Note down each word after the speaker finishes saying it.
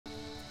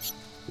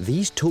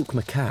These toque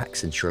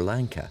macaques in Sri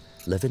Lanka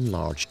live in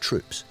large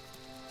troops.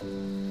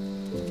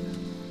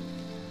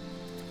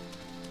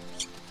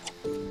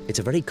 It's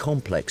a very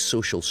complex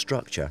social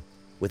structure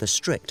with a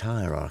strict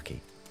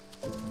hierarchy.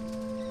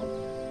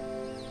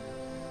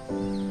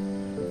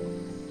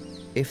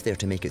 If they're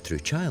to make it through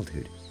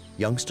childhood,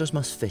 youngsters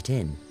must fit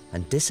in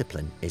and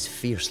discipline is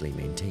fiercely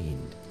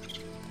maintained.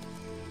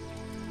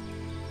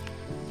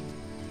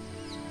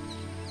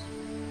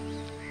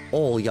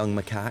 All young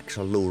macaques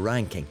are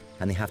low-ranking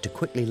and they have to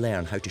quickly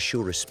learn how to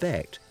show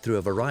respect through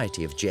a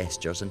variety of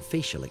gestures and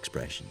facial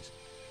expressions.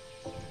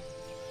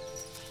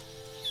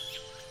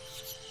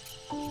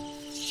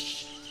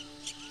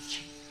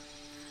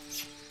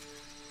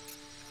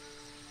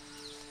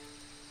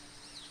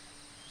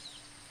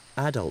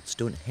 Adults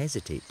don't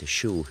hesitate to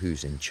show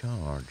who's in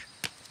charge.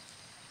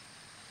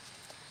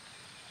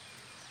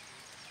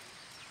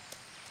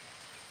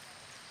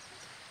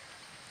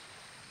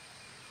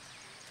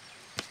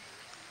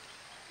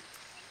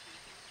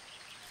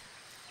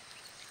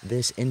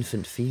 This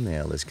infant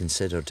female is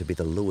considered to be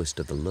the lowest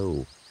of the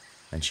low,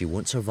 and she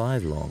won't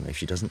survive long if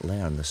she doesn't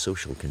learn the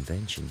social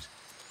conventions.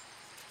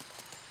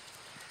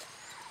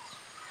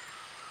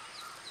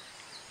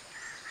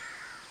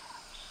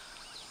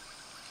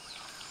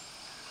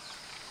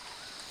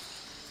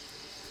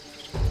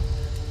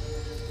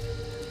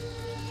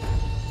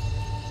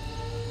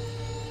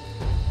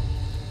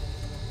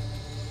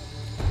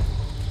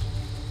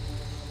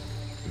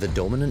 The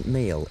dominant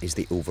male is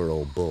the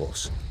overall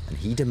boss, and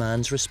he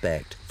demands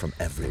respect from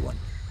everyone,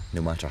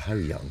 no matter how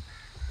young.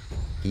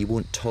 He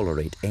won't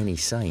tolerate any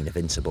sign of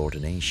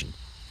insubordination.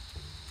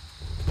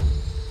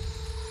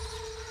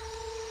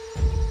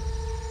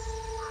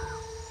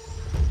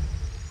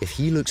 If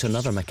he looks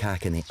another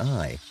macaque in the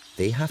eye,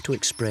 they have to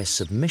express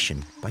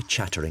submission by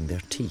chattering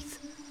their teeth.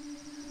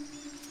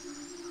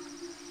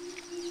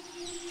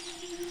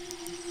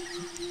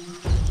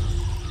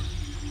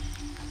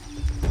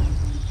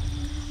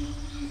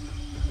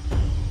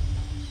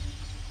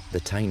 The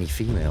tiny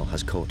female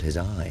has caught his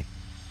eye,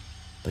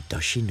 but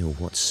does she know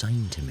what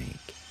sign to make?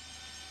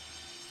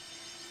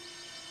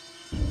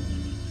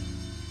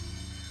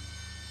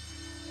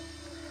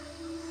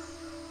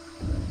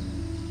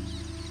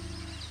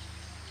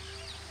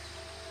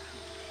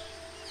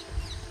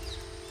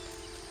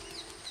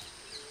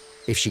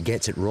 If she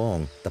gets it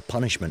wrong, the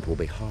punishment will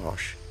be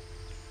harsh.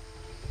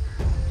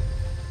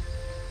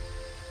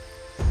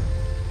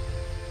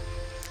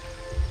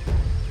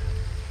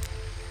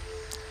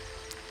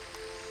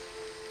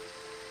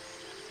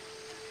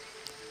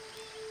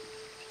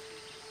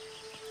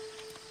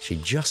 She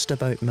just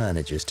about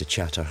manages to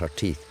chatter her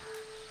teeth,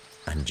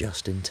 and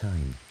just in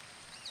time.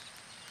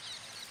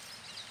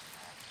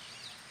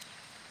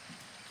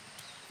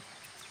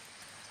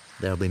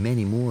 There'll be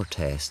many more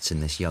tests in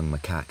this young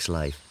macaque's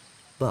life,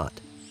 but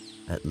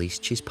at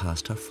least she's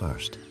passed her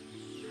first.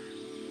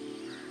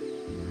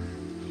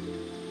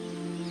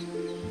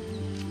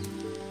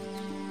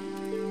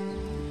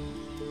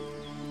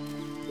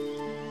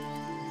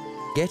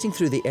 Getting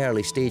through the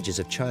early stages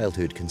of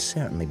childhood can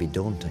certainly be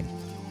daunting.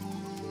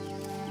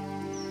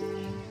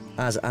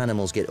 As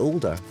animals get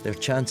older, their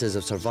chances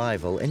of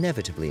survival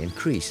inevitably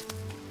increase.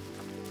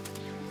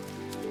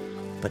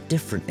 But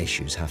different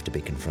issues have to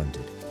be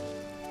confronted.